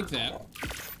go ahead and make that.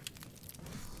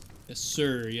 Yes,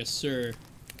 sir. Yes, sir.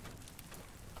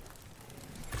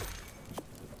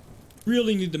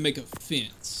 Really need to make a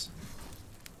fence.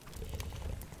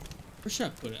 Where should I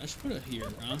put it? I should put it here,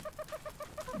 huh?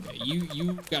 Okay,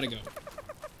 you gotta go.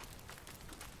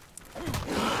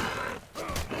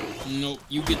 Nope,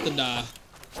 you get to die.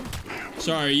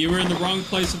 Sorry, you were in the wrong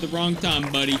place at the wrong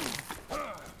time, buddy.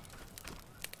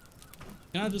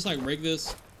 Can I just, like, rig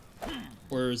this?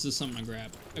 Or is this something I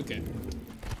grab? Okay.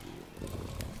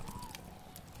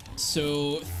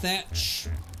 So, thatch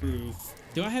roof.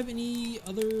 Do I have any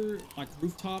other, like,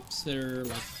 rooftops that are,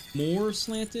 like, more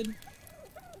slanted?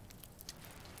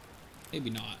 Maybe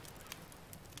not.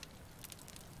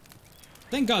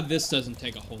 Thank God this doesn't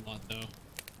take a whole lot, though.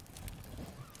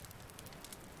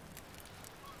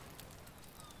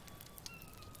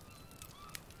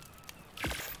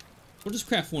 We'll just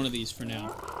craft one of these for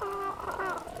now.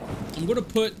 I'm going to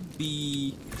put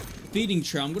the feeding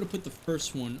tray. I'm going to put the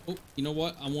first one. Oh, you know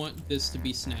what? I want this to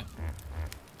be snap.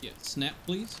 Yeah, snap,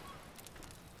 please.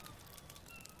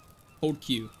 Hold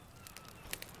Q.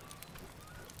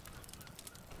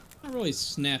 Not really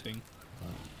snapping.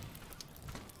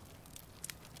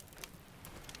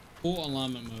 Full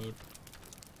alignment mode.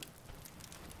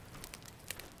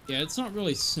 Yeah, it's not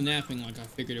really snapping like I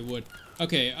figured it would.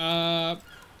 Okay,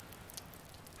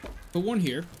 put one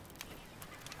here.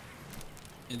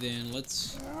 And then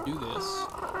let's do this.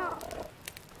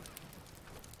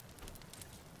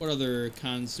 What other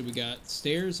kinds do we got?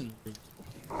 Stairs and roof.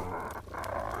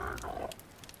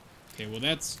 Okay, well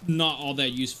that's not all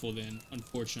that useful then,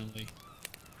 unfortunately.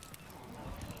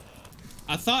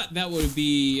 I thought that would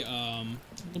be a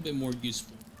little bit more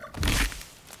useful.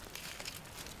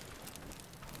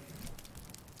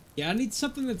 Yeah, I need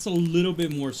something that's a little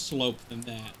bit more sloped than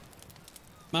that.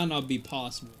 Might not be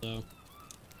possible though.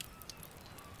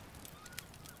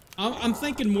 I'm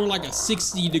thinking more like a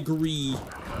 60-degree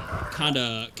kind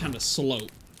of slope,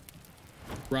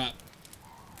 right?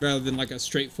 Rather than like a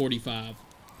straight 45.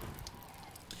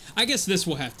 I guess this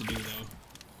will have to do though.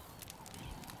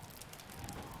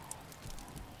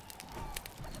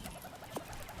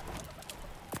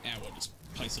 Yeah, we'll just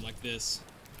place it like this.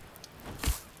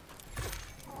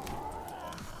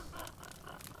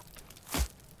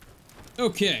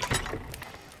 Okay.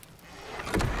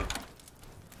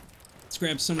 Let's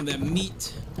grab some of that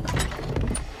meat.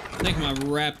 I think my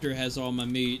raptor has all my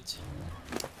meat.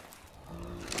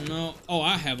 No. Oh,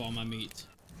 I have all my meat.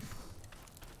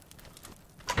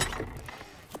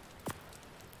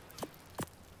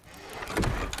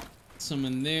 Some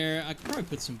in there. I could probably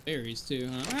put some berries too,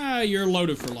 huh? Ah, you're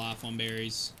loaded for life on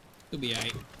berries. You'll be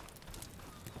alright.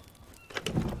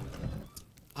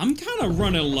 I'm kind of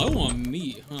running low on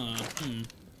meat, huh?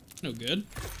 No good.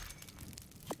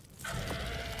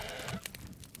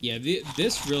 Yeah,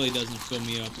 this really doesn't fill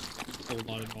me up a whole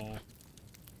lot at all.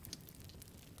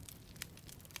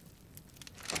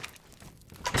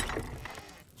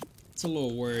 It's a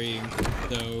little worrying,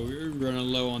 though. We're running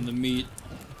low on the meat.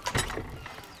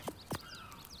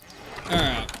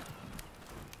 Alright.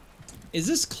 Is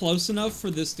this close enough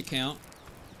for this to count?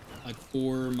 Like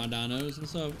for my dinos and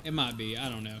stuff? It might be. I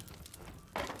don't know.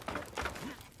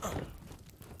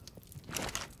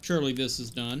 Surely this is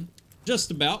done.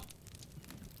 Just about.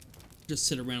 Just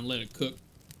sit around and let it cook.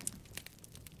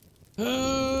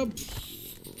 I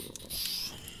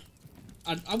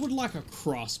would like a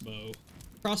crossbow.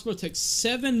 Crossbow takes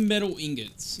 7 metal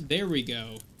ingots. There we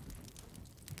go.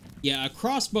 Yeah, a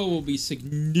crossbow will be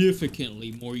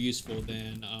significantly more useful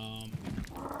than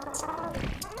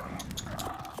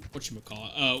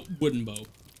whatchamacallit? Wooden bow.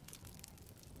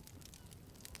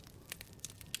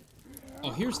 Oh,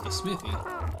 here's the smithy.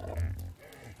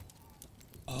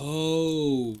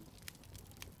 Oh.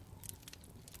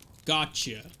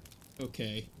 Gotcha.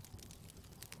 Okay.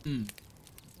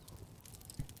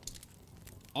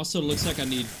 Also, looks like I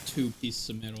need 2 pieces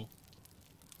of metal.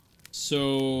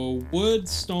 So, wood,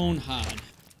 stone, hide.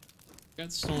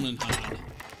 Got stone and hide.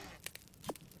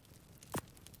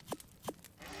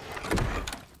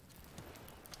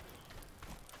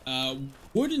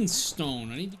 Wood and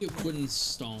stone. I need to get wood and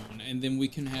stone, and then we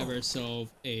can have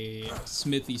ourselves a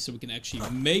smithy so we can actually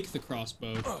make the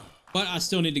crossbow. But I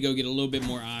still need to go get a little bit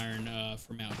more iron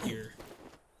from out here.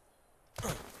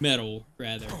 Metal,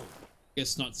 rather. I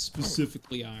guess not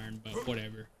specifically iron, but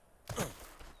whatever.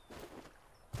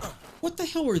 What the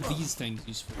hell are these things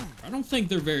useful for? I don't think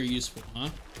they're very useful, huh?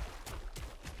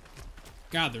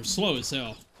 God, they're slow as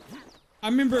hell. I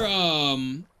remember,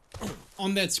 on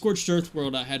that Scorched Earth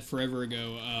world I had forever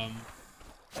ago,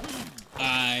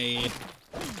 I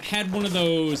had one of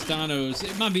those dinos.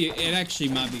 It actually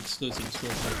might be exclusive to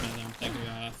Scorched Earth now that I'm thinking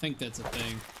about it. I think that's a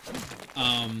thing.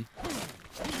 And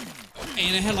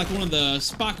it had like one of the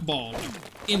spike ball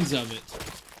ends of it.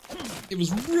 It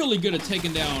was really good at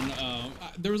taking down,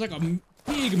 there was like a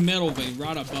big metal vein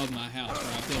right above my house,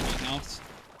 where I built my house.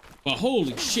 But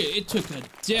holy shit, it took a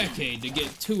decade to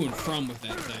get to and from with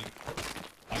that thing.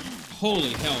 Like,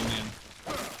 holy hell, man.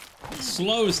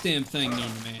 Slowest damn thing known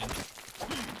to man.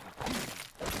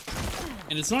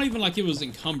 And it's not even like it was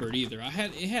encumbered either.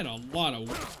 It had a lot of,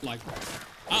 like,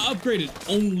 I upgraded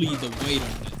only the weight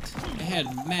on it. It had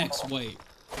max weight.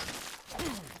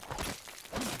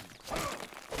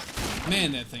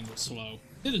 Man, that thing was slow.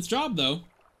 Did its job, though.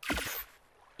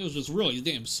 It was just really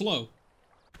damn slow.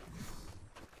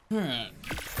 Alright.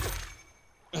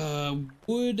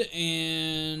 Wood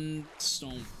and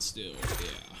stone still, yeah.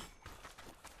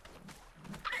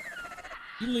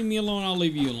 You leave me alone, I'll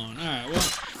leave you alone. Alright, well,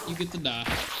 you get to die.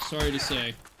 Sorry to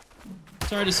say.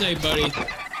 Sorry to say, buddy.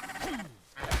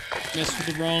 Messed with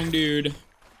the wrong dude.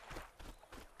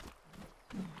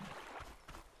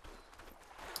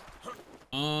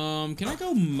 Can I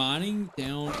go mining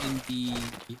down in the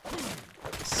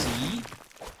sea?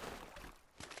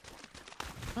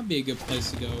 Might be a good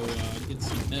place to go get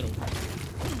some metal.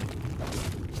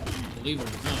 Believe it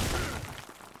or not.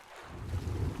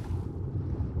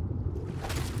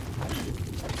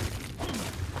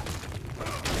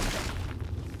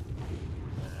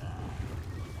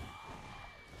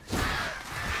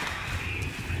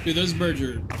 Dude, those birds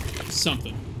are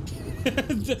something.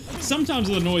 Sometimes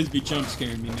the noise be jump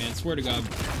scaring me, man. Swear to God.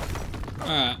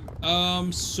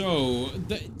 Alright, so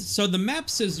the map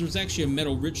says there's actually a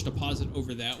metal rich deposit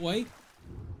over that way.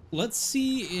 Let's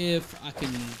see if I can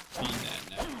find that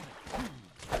now.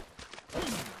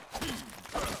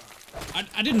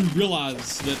 I didn't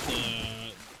realize that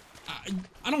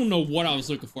I don't know what I was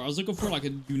looking for. I was looking for like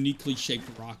a uniquely shaped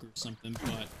rock or something,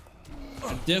 but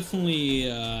I definitely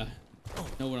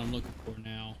know what I'm looking for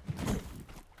now.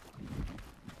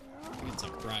 I think it's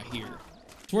like right here.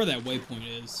 It's where that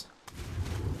waypoint is.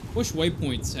 Wish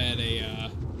waypoints had a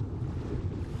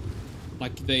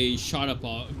like they shot up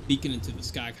a beacon into the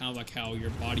sky, kind of like how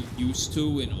your body used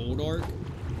to in old ARK.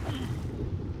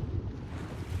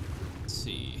 Let's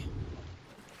see.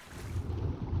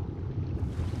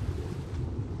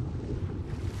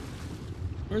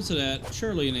 Where's it at?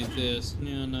 Surely it ain't this.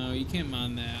 No, you can't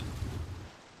mine that.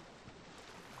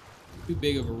 Too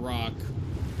big of a rock.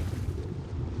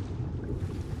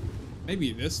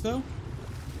 Maybe this, though?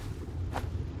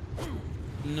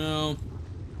 No.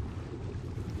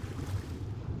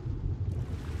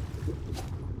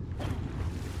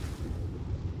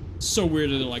 So weird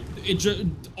that like it just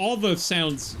all the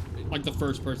sounds, like the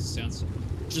first person sounds,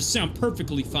 just sound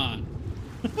perfectly fine.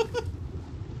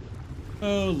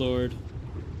 Oh Lord.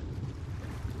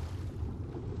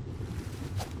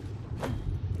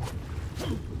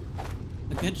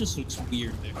 Like that just looks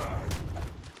weird there.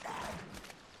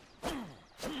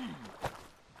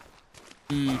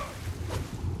 I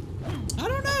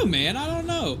don't know, man. I don't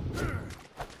know.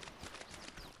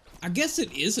 I guess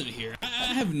it isn't here.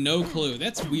 I have no clue.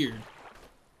 That's weird.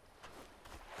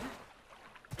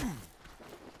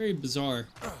 Very bizarre.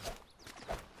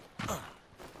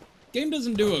 Game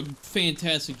doesn't do a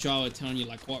fantastic job of telling you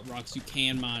like what rocks you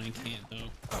can mine and can't, though.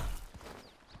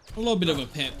 A little bit of a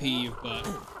pet peeve, but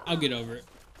I'll get over it.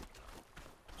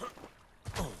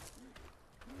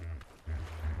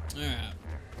 Alright.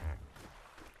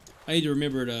 I need to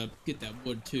remember to get that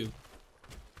wood, too.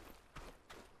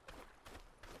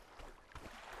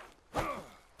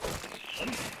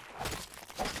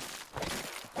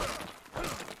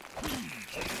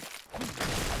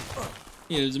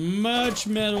 Get as much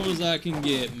metal as I can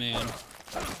get, man.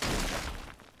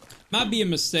 Might be a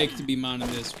mistake to be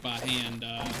mining this by hand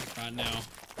right now.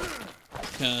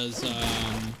 Because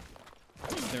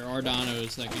there are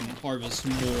dinos that can harvest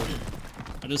more.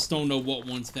 I just don't know what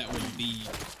ones that would be.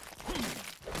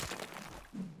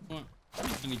 Well,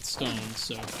 I need stone,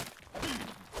 so.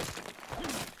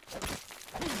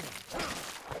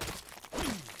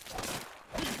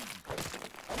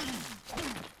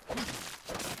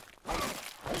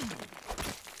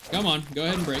 Come on, go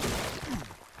ahead and break.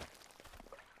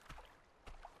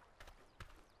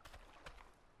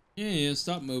 Yeah,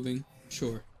 stop moving.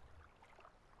 Sure.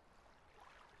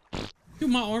 Dude,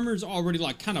 my armor's already,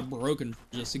 like, kind of broken from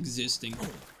just existing.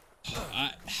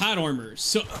 Hide armor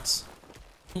sucks.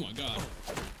 Oh my god.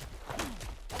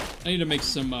 I need to make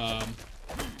some, metal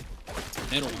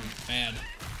armor. Bad.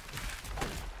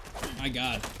 My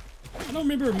god. I don't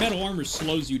remember if metal armor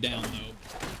slows you down, though.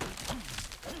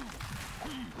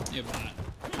 It might.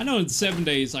 I know in 7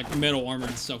 days, like, metal armor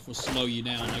and stuff will slow you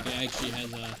down. Like, it actually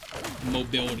has a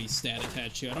mobility stat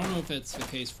attached to it. I don't know if that's the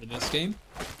case for this game.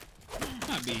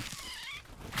 Might be.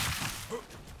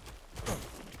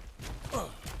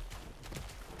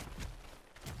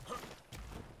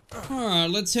 Alright,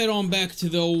 let's head on back to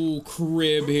the old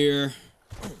crib here.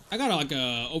 I got, like,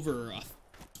 over...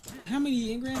 how many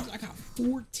engrams? I got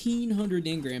 1,400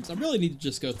 engrams. I really need to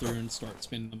just go through and start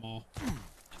spending them all.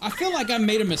 I feel like I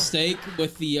made a mistake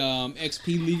with the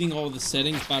XP leaving all the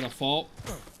settings by default.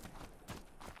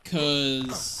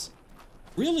 Because,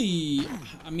 really,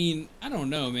 I mean, I don't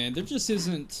know, man. There just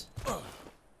isn't...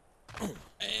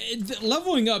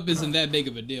 leveling up isn't that big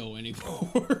of a deal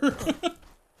anymore.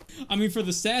 I mean, for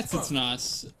the stats, it's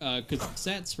nice, because the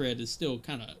stat spread is still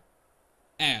kind of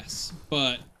ass,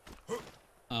 but,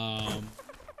 I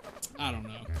don't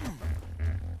know.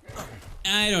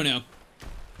 I don't know.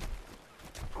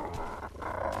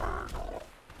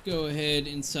 Go ahead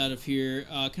inside of here.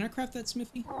 Can I craft that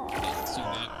smithy? Yeah, let's do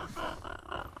that.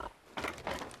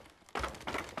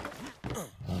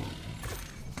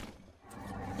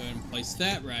 Go ahead and place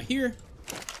that right here.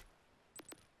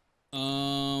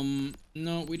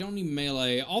 No, we don't need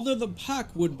melee. Although the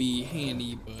pike would be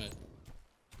handy, but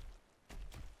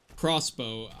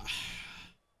crossbow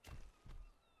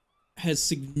has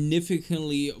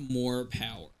significantly more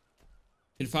power.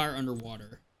 Can fire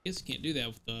underwater. Guess you can't do that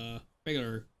with the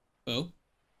regular bow.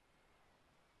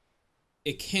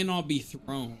 It cannot be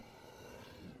thrown.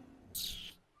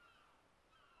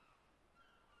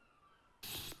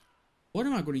 What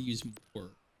am I going to use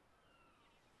more?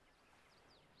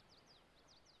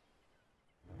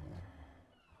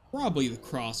 Probably the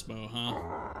crossbow, huh?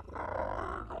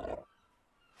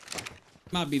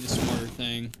 Might be the smarter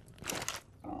thing.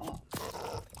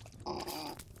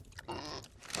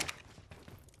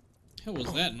 Hell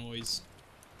was that noise?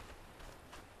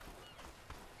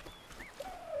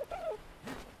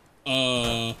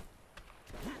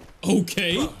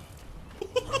 Okay.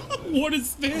 What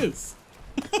is this?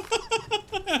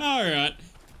 Alright.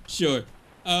 Sure.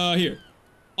 Here.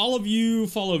 All of you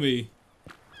follow me.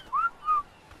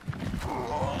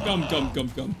 Come, come, come,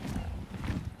 come.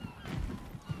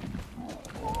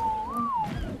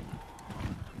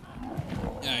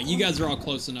 You guys are all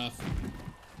close enough.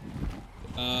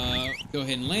 Go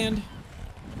ahead and land.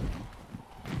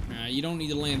 You don't need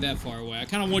to land that far away. I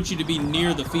kind of want you to be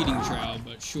near the feeding trough,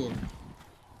 but sure.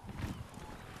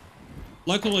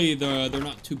 Luckily, they're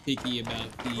not too picky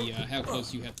about the how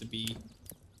close you have to be.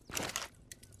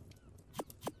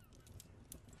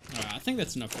 Alright, I think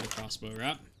that's enough for the crossbow,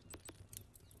 right?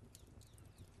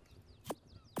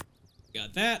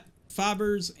 Got that,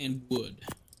 fibers, and wood.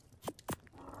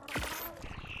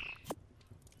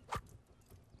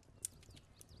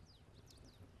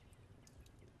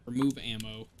 Remove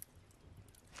ammo.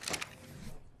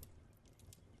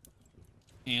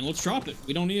 And let's drop it.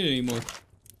 We don't need it anymore.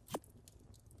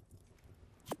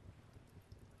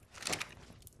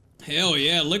 Hell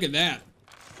yeah, look at that.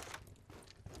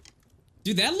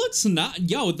 Dude, that looks nice.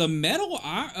 Yo, the metal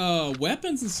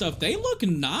weapons and stuff, they look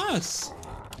nice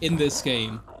in this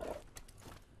game.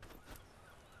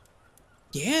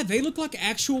 Yeah, they look like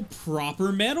actual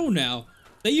proper metal now.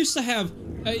 They used to have,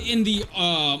 in the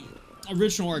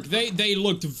original ARK, they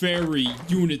looked very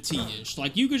Unity-ish.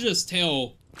 Like, you could just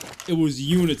tell it was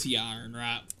Unity iron,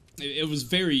 right? It was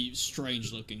very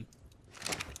strange looking.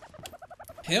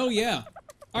 Hell yeah.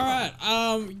 Alright,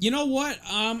 you know what?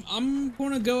 I'm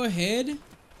gonna go ahead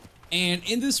and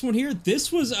in this one here, this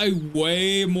was a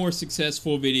way more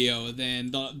successful video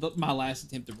than my last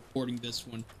attempt at recording this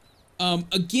one.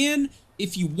 Again,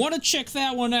 if you want to check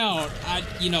that one out,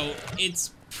 you know,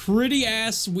 it's pretty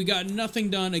ass. We got nothing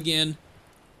done again,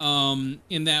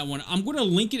 in that one. I'm gonna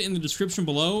link it in the description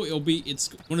below. It's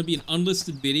gonna be an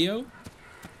unlisted video.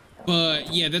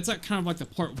 But yeah, that's like kind of like the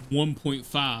part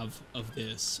 1.5 of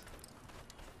this.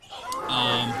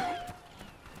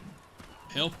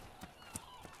 Hell.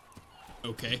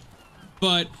 Okay.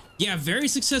 But yeah, very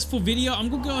successful video. I'm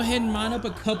gonna go ahead and mine up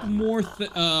a couple more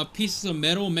pieces of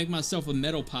metal and make myself a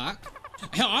metal pike.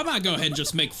 Hell, I might go ahead and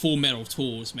just make full metal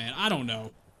tools, man. I don't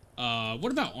know.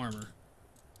 What about armor?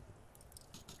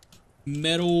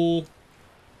 Metal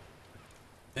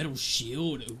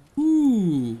shield.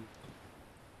 Ooh.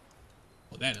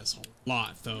 Well, that is a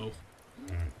lot, though.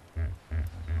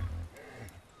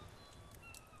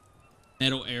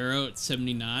 Metal arrow at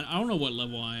 79. I don't know what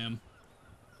level I am.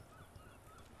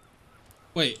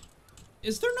 Wait,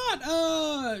 is there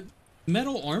not,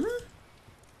 metal armor?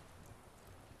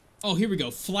 Oh, here we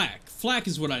go. Flak. Flak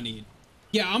is what I need.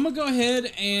 Yeah, I'm gonna go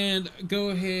ahead and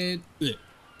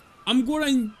I'm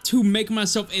going to make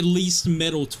myself at least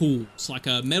metal tools, like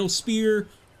a metal spear,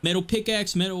 metal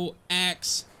pickaxe, metal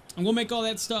axe. I'm gonna make all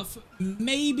that stuff.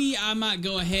 Maybe I might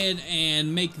go ahead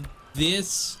and make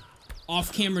this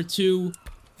off camera too,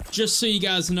 just so you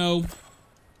guys know.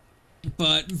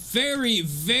 But very,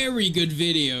 very good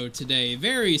video today.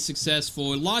 Very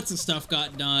successful. Lots of stuff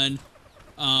got done.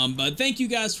 But thank you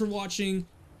guys for watching.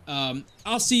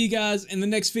 I'll see you guys in the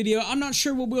next video. I'm not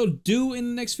sure what we'll do in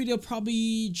the next video.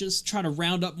 Probably just try to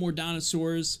round up more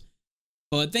dinosaurs.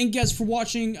 But thank you guys for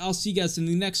watching. I'll see you guys in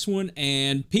the next one,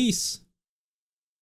 and peace.